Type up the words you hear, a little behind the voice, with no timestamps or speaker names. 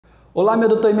Olá, meu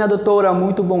doutor e minha doutora,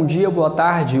 muito bom dia, boa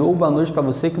tarde ou boa noite para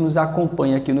você que nos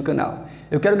acompanha aqui no canal.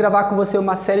 Eu quero gravar com você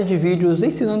uma série de vídeos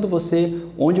ensinando você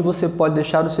onde você pode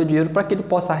deixar o seu dinheiro para que ele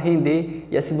possa render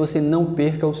e assim você não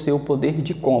perca o seu poder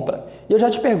de compra. E eu já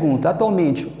te pergunto,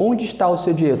 atualmente, onde está o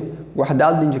seu dinheiro?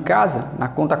 Guardado dentro de casa? Na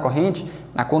conta corrente?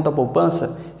 Na conta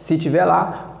poupança? Se tiver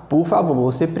lá, por favor,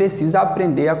 você precisa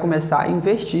aprender a começar a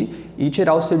investir e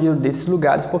tirar o seu dinheiro desses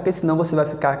lugares, porque senão você vai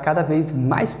ficar cada vez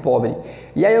mais pobre.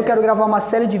 E aí eu quero gravar uma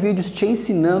série de vídeos te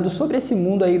ensinando sobre esse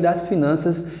mundo aí das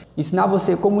finanças, ensinar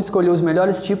você como escolher os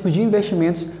melhores tipos de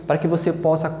investimentos para que você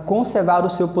possa conservar o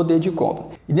seu poder de compra.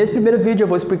 E nesse primeiro vídeo eu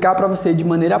vou explicar para você de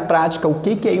maneira prática o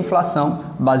que é inflação,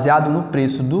 baseado no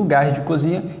preço do gás de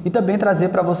cozinha, e também trazer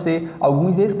para você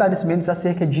alguns esclarecimentos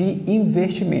acerca de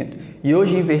investimento. E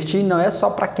hoje investir não é só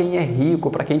para quem é rico,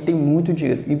 para quem tem muito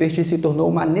dinheiro. Investir se tornou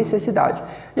uma necessidade.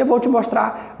 E eu vou te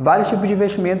mostrar vários tipos de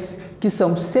investimentos que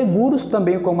são seguros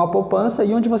também, como a poupança,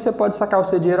 e onde você pode sacar o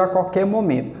seu dinheiro a qualquer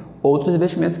momento. Outros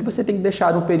investimentos que você tem que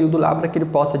deixar um período lá para que ele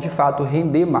possa de fato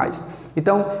render mais.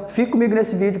 Então, fique comigo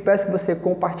nesse vídeo, peço que você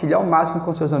compartilhe ao máximo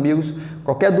com seus amigos.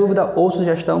 Qualquer dúvida ou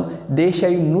sugestão, deixe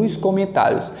aí nos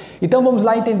comentários. Então vamos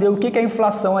lá entender o que é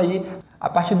inflação aí a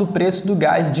partir do preço do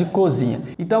gás de cozinha.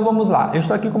 Então vamos lá, eu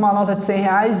estou aqui com uma nota de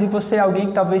R$100 e você é alguém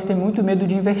que talvez tenha muito medo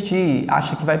de investir,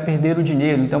 acha que vai perder o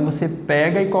dinheiro, então você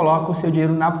pega e coloca o seu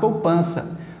dinheiro na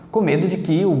poupança, com medo de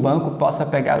que o banco possa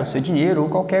pegar o seu dinheiro ou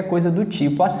qualquer coisa do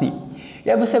tipo assim. E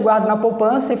aí você guarda na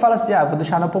poupança e fala assim, vou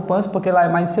deixar na poupança porque lá é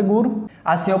mais seguro,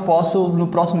 assim eu posso no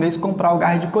próximo mês comprar o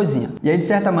gás de cozinha. E aí de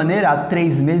certa maneira, há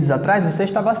 3 meses atrás você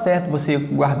estava certo, você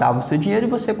guardava o seu dinheiro e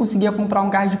você conseguia comprar um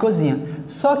gás de cozinha.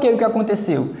 Só que aí o que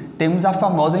aconteceu? Temos a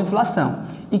famosa inflação.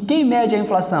 E quem mede a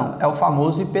inflação? É o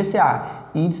famoso IPCA,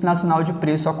 Índice Nacional de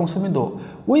Preço ao Consumidor.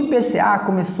 O IPCA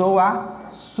começou a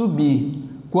subir.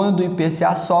 Quando o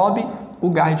IPCA sobe, o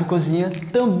gás de cozinha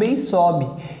também sobe.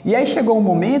 E aí chegou um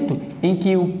momento em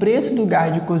que o preço do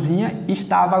gás de cozinha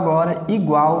estava agora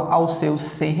igual aos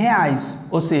seus R$100.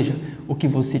 Ou seja, o que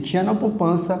você tinha na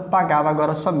poupança pagava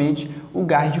agora somente o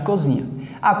gás de cozinha.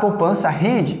 A poupança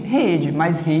rende? Rende,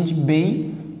 mas rende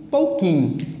bem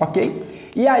pouquinho,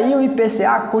 ok? E aí o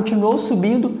IPCA continuou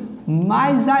subindo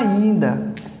mais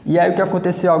ainda. E aí o que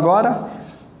aconteceu agora?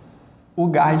 O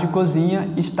gás de cozinha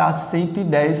está a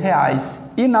R$110.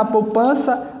 E na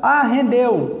poupança,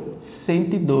 rendeu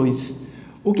R$102.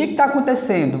 O que está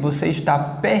acontecendo? Você está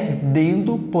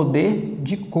perdendo poder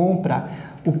de compra.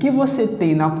 O que você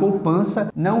tem na poupança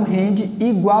não rende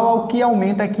igual ao que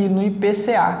aumenta aqui no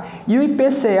IPCA. E o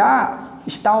IPCA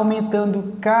está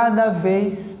aumentando cada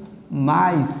vez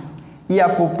mais. E a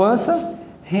poupança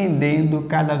rendendo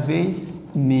cada vez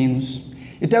menos.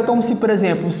 Então é como se, por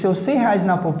exemplo, os seus R$100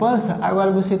 na poupança, agora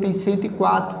você tem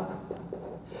 104.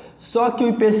 Só que o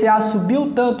IPCA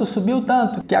subiu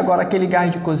tanto, que agora aquele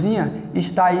gás de cozinha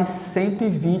está aí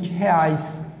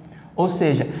R$120. Ou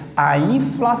seja, a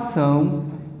inflação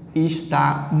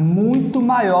está muito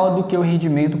maior do que o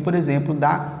rendimento, por exemplo,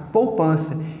 da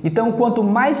poupança. Então, quanto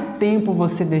mais tempo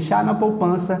você deixar na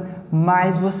poupança,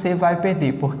 mais você vai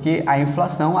perder, porque a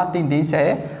inflação, a tendência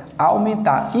é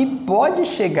aumentar. E pode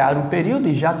chegar um período,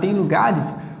 e já tem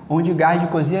lugares, onde o gás de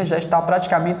cozinha já está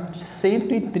praticamente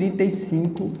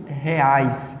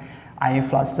R$135. A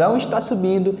inflação está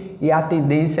subindo e a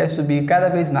tendência é subir cada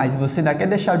vez mais. Você ainda quer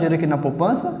deixar o dinheiro aqui na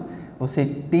poupança? Você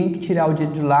tem que tirar o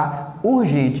dinheiro de lá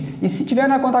urgente. E se tiver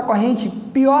na conta corrente,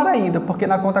 pior ainda, porque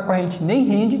na conta corrente nem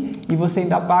rende e você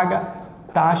ainda paga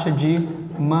taxa de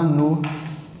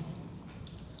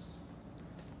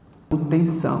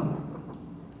manutenção.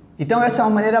 Então essa é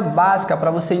uma maneira básica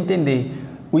para você entender.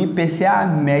 O IPCA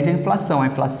mede a inflação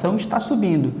está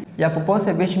subindo. E a poupança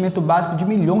é investimento básico de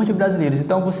milhões de brasileiros.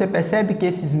 Então você percebe que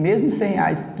esses mesmos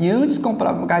R$100 que antes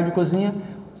compravam gás de cozinha,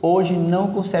 hoje não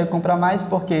consegue comprar mais,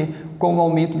 porque com o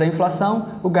aumento da inflação,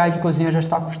 o gás de cozinha já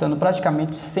está custando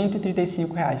praticamente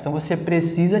R$135. Então você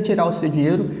precisa tirar o seu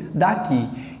dinheiro daqui.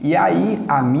 E aí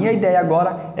a minha ideia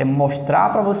agora é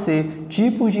mostrar para você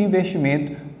tipos de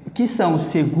investimento que são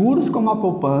seguros como a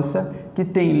poupança, que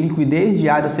tem liquidez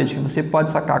diária, ou seja, que você pode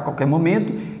sacar a qualquer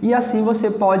momento, e assim você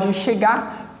pode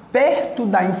chegar perto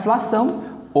da inflação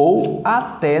ou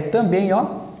até também,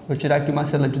 vou tirar aqui uma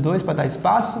célula de 2 para dar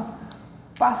espaço,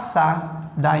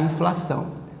 passar da inflação.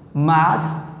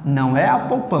 Mas não é a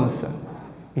poupança.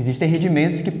 Existem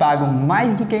rendimentos que pagam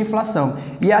mais do que a inflação.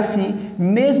 E assim,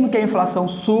 mesmo que a inflação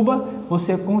suba,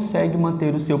 você consegue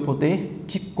manter o seu poder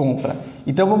de compra.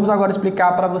 Então vamos agora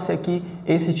explicar para você aqui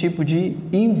esse tipo de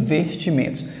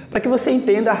investimentos. Para que você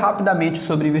entenda rapidamente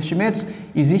sobre investimentos,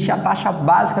 existe a taxa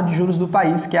básica de juros do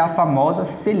país, que é a famosa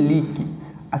Selic.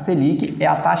 A Selic é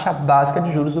a taxa básica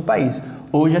de juros do país.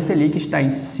 Hoje a Selic está em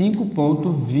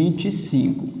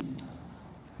 5,25.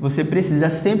 Você precisa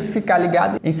sempre ficar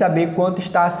ligado em saber quanto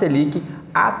está a Selic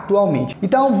atualmente.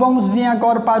 Então vamos vir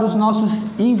agora para os nossos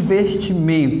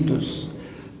investimentos.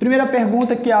 Primeira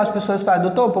pergunta que as pessoas fazem: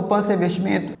 doutor, poupança é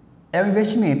investimento? É um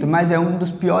investimento, mas é um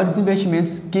dos piores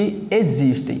investimentos que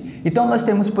existem. Então nós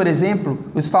temos, por exemplo,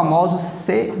 os famosos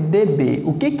CDB.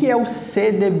 O que é o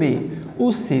CDB?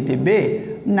 O CDB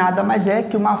nada mais é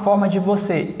que uma forma de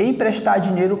você emprestar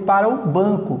dinheiro para o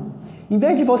banco. Em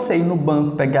vez de você ir no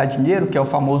banco pegar dinheiro, que é o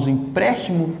famoso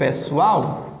empréstimo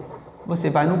pessoal,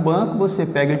 você vai no banco, você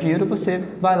pega dinheiro, você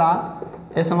vai lá.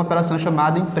 Essa é uma operação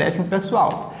chamada empréstimo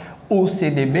pessoal. O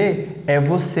CDB é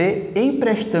você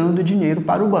emprestando dinheiro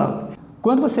para o banco.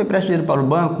 Quando você empresta dinheiro para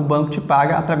o banco te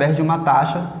paga através de uma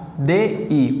taxa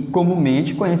DI,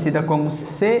 comumente conhecida como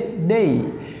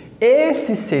CDI.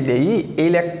 Esse CDI,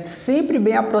 ele é sempre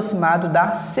bem aproximado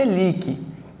da Selic.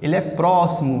 Ele é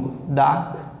próximo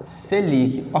da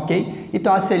Selic, ok?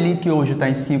 Então a Selic hoje está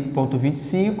em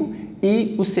 5,25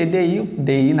 e o CDI, o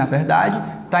DI na verdade,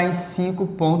 está em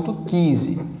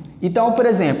 5,15. Então, por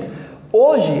exemplo,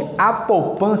 hoje a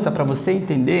poupança, para você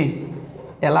entender,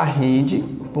 ela rende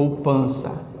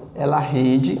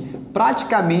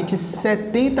praticamente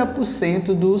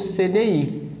 70% do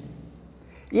CDI.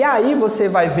 E aí você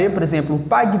vai ver, por exemplo, o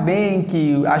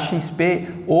PagBank, a XP,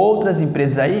 outras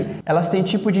empresas aí, elas têm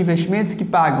tipo de investimentos que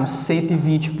pagam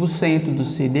 120% do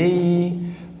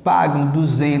CDI, pagam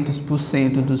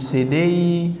 200% do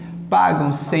CDI,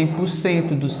 pagam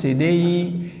 100% do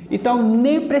CDI. Então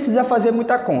nem precisa fazer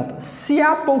muita conta. Se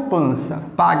a poupança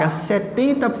paga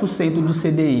 70% do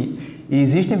CDI e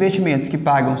existem investimentos que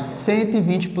pagam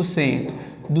 120%,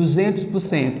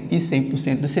 200% e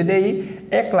 100% do CDI,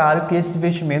 é claro que esses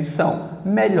investimentos são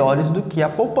melhores do que a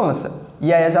poupança.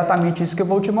 E é exatamente isso que eu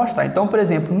vou te mostrar. Então, por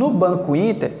exemplo, no Banco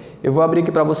Inter, eu vou abrir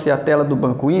aqui para você a tela do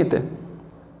Banco Inter,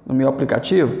 no meu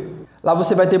aplicativo. Lá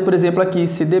você vai ter, por exemplo, aqui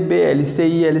CDB,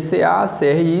 LCI, LCA,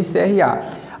 CRI, CRA.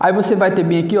 Aí você vai ter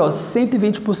bem aqui, ó,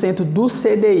 120% do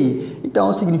CDI.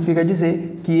 Então, significa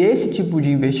dizer que esse tipo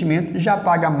de investimento já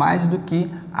paga mais do que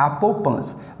a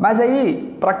poupança. Mas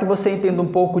aí, para que você entenda um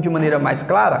pouco de maneira mais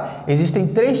clara, existem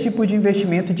três tipos de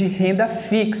investimento de renda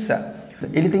fixa.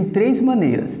 Ele tem três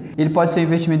maneiras. Ele pode ser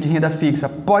investimento de renda fixa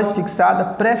pós-fixada,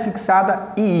 pré-fixada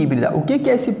e híbrida. O que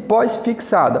é esse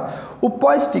pós-fixada? O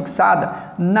pós-fixada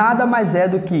nada mais é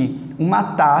do que uma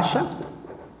taxa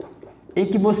em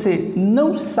que você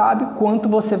não sabe quanto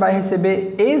você vai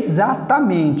receber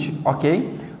exatamente,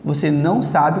 ok? Você não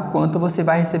sabe quanto você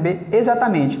vai receber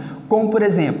exatamente. Como, por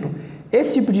exemplo,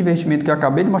 esse tipo de investimento que eu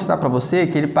acabei de mostrar para você,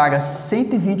 que ele paga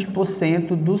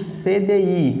 120% do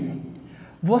CDI.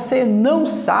 Você não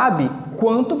sabe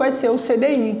quanto vai ser o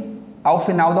CDI ao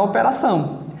final da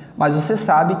operação, mas você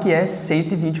sabe que é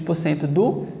 120%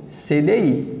 do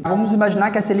CDI. Vamos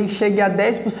imaginar que a Selic chegue a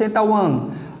 10% ao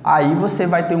ano. Aí você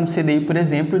vai ter um CDI, por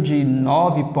exemplo, de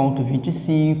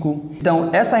 9,25.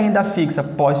 Então, essa renda fixa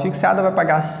pós-fixada vai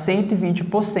pagar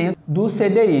 120% do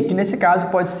CDI, que nesse caso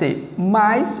pode ser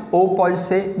mais ou pode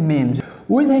ser menos.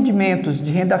 Os rendimentos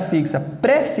de renda fixa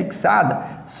pré-fixada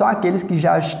são aqueles que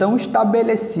já estão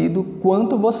estabelecidos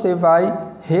quanto você vai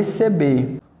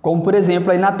receber. Como, por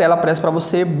exemplo, aí na tela aparece para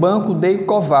você Banco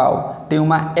Deicoval. Tem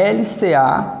uma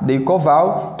LCA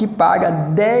Deicoval que paga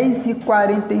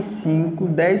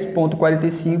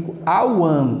 10,45 ao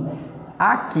ano.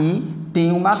 Aqui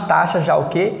tem uma taxa já o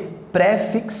que?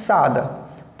 Pré-fixada.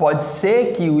 Pode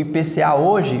ser que o IPCA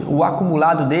hoje, o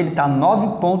acumulado dele está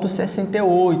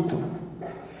 9,68.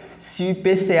 Se o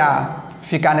IPCA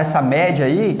ficar nessa média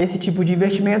aí, esse tipo de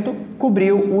investimento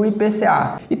cobriu o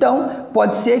IPCA. Então,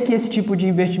 pode ser que esse tipo de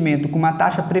investimento com uma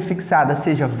taxa prefixada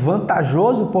seja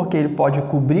vantajoso porque ele pode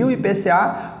cobrir o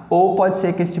IPCA, ou pode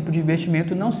ser que esse tipo de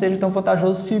investimento não seja tão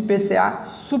vantajoso se o IPCA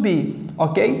subir,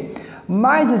 ok?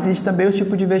 Mas existe também o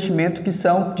tipo de investimento que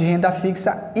são de renda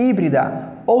fixa híbrida,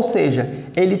 ou seja,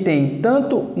 ele tem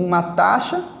tanto uma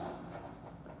taxa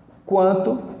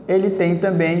quanto ele tem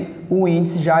também um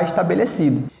índice já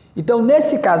estabelecido. Então,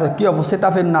 nesse caso aqui, ó, você está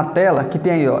vendo na tela que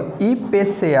tem aí, ó,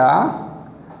 IPCA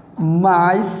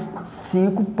mais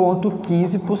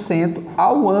 5,15%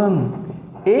 ao ano.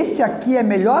 Esse aqui é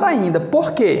melhor ainda,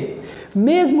 porque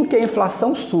mesmo que a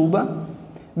inflação suba,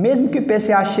 mesmo que o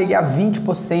IPCA chegue a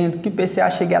 20%, que o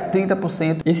IPCA chegue a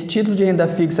 30%, esse título de renda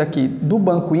fixa aqui do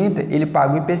Banco Inter, ele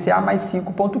paga o IPCA mais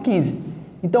 5,15%.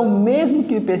 Então, mesmo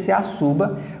que o IPCA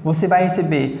suba, você vai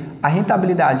receber a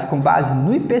rentabilidade com base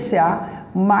no IPCA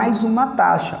mais uma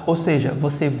taxa, ou seja,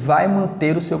 você vai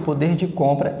manter o seu poder de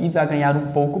compra e vai ganhar um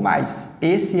pouco mais.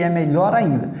 Esse é melhor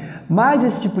ainda. Mas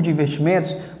esse tipo de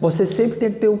investimentos, você sempre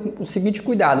tem que ter o seguinte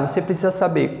cuidado, você precisa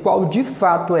saber qual de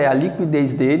fato é a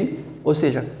liquidez dele, ou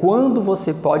seja, quando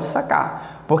você pode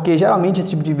sacar. Porque geralmente esse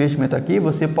tipo de investimento aqui,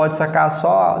 você pode sacar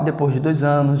só depois de 2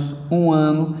 anos, 1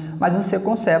 ano, mas você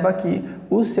conserva aqui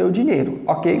o seu dinheiro,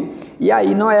 ok? E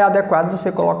aí não é adequado você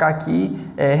colocar aqui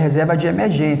reserva de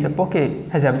emergência, porque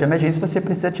reserva de emergência você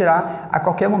precisa tirar a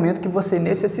qualquer momento que você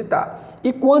necessitar.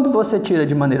 E quando você tira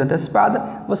de maneira antecipada,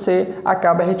 você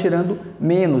acaba retirando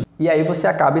menos. E aí você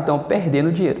acaba então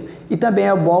perdendo dinheiro. E também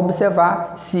é bom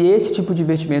observar se esse tipo de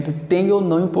investimento tem ou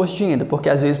não imposto de renda, porque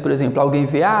às vezes, por exemplo, alguém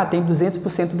vê, tem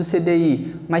 200% do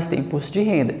CDI, mas tem imposto de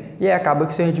renda, e aí acaba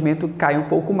que o seu rendimento cai um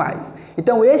pouco mais.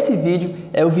 Então esse vídeo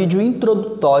é o vídeo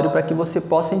introdutório para que você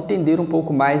possa entender um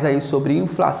pouco mais aí sobre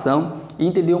inflação e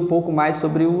entender um pouco mais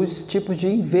sobre os tipos de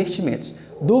investimentos.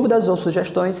 Dúvidas ou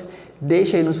sugestões,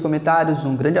 deixa aí nos comentários.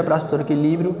 Um grande abraço para o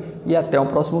equilíbrio e até o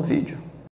próximo vídeo.